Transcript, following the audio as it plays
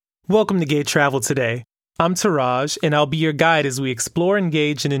Welcome to Gay Travel Today. I'm Taraj, and I'll be your guide as we explore,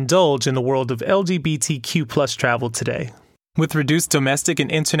 engage, and indulge in the world of LGBTQ+ travel today. With reduced domestic and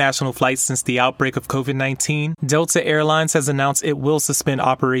international flights since the outbreak of COVID-19, Delta Airlines has announced it will suspend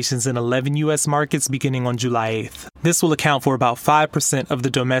operations in 11 U.S. markets beginning on July 8th. This will account for about 5% of the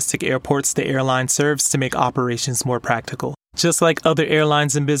domestic airports the airline serves to make operations more practical. Just like other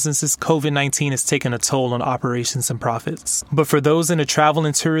airlines and businesses, COVID-19 has taken a toll on operations and profits. But for those in the travel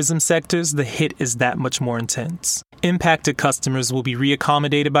and tourism sectors, the hit is that much more intense. Impacted customers will be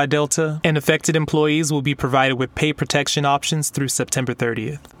reaccommodated by Delta, and affected employees will be provided with pay protection options through September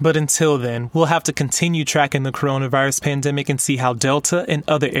 30th. But until then, we'll have to continue tracking the coronavirus pandemic and see how Delta and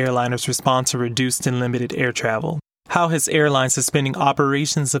other airliners respond to reduced and limited air travel. How has airline suspending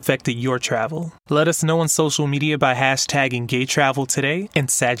operations affected your travel? Let us know on social media by hashtagging GayTravelToday and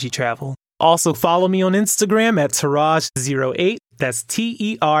SagiTravel. Also follow me on Instagram at Taraj08, that's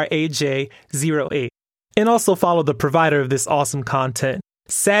TERAJ08. And also follow the provider of this awesome content,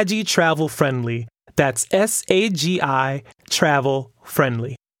 Sagi Travel Friendly, that's SAGI Travel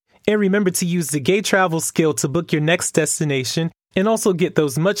Friendly. And remember to use the Gay Travel skill to book your next destination and also get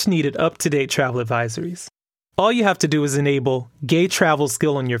those much needed up-to-date travel advisories. All you have to do is enable Gay Travel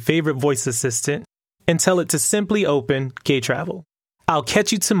skill on your favorite voice assistant and tell it to simply open Gay Travel. I'll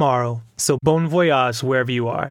catch you tomorrow, so bon voyage wherever you are.